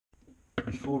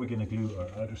before we're going to glue our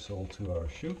outer sole to our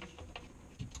shoe,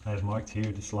 I have marked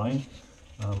here this line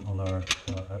on our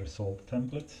outer sole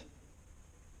template.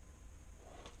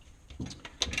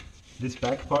 This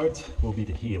back part will be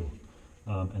the heel,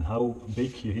 and how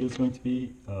big your heel is going to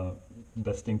be,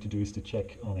 best thing to do is to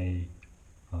check on a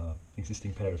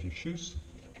existing pair of your shoes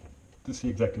to see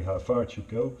exactly how far it should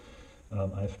go.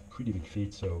 I have pretty big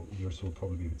feet, so yours will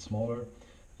probably be a bit smaller.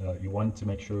 You want to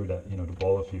make sure that the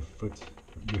ball of your foot,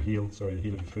 the heel of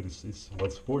your foot is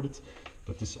well supported,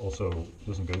 but this also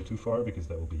doesn't go too far because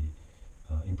that will be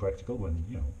impractical when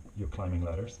you're climbing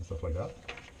ladders and stuff like that.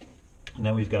 And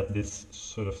then we've got this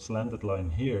sort of slanted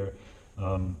line here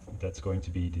that's going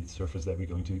to be the surface that we're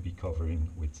going to be covering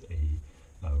with a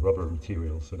rubber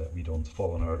material so that we don't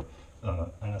fall on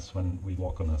our ass when we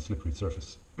walk on a slippery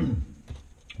surface.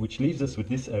 Which leaves us with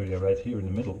this area right here in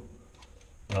the middle,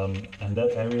 and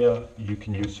that area you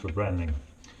can use for branding.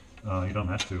 You don't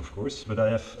have to, of course, but I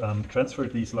have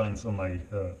transferred these lines on my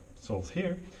soles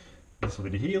here. This will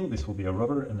be the heel, this will be a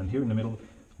rubber, and then here in the middle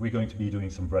we're going to be doing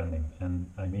some branding, and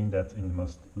I mean that in the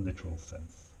most literal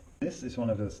sense. This is one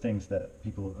of those things that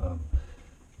people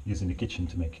use in the kitchen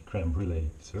to make creme brulee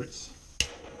desserts.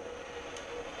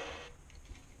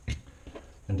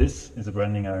 And this is a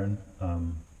branding iron,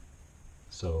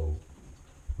 so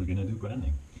we're going to do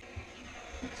branding.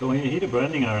 So when you heat a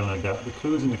branding iron like that, the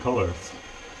clue is in the colors.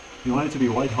 You want it to be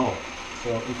white hot. So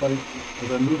if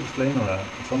I move the flame around,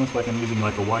 it's almost like I'm using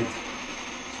like a white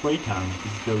spray can,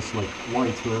 because it goes like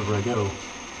white wherever I go.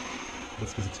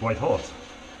 That's because it's white hot,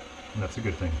 and that's a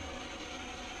good thing.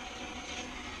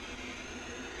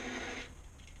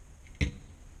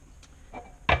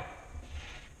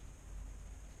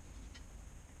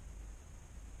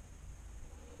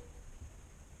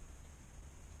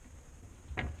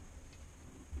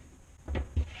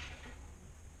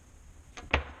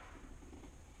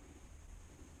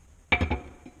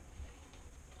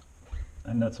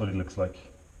 And that's what it looks like.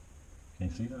 Can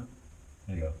you see that?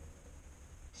 There you go.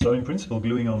 So in principle,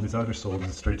 gluing on this outer sole is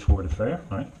a straightforward affair,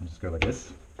 right? You just go like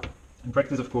this. In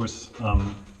practice, of course,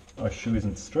 our shoe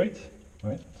isn't straight,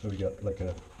 right? So we got like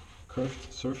a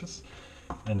curved surface,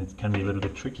 and it can be a little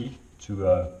bit tricky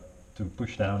to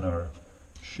push down our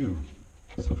shoe.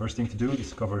 So first thing to do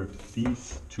is cover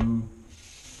these two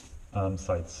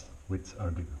sides with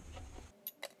our glue.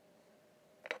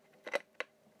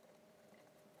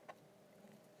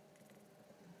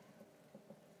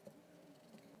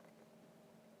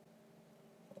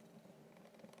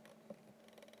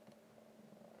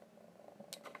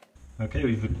 Okay,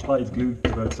 we've applied glue to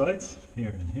both sides, here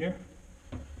and here.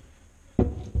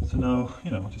 So now,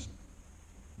 just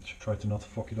try to not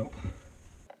fuck it up.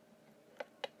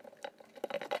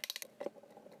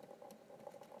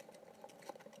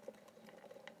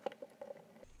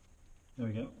 There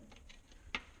we go.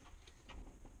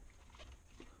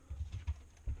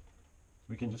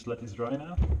 We can just let this dry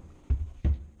now.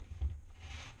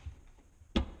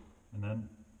 And then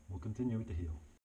we'll continue with the heel.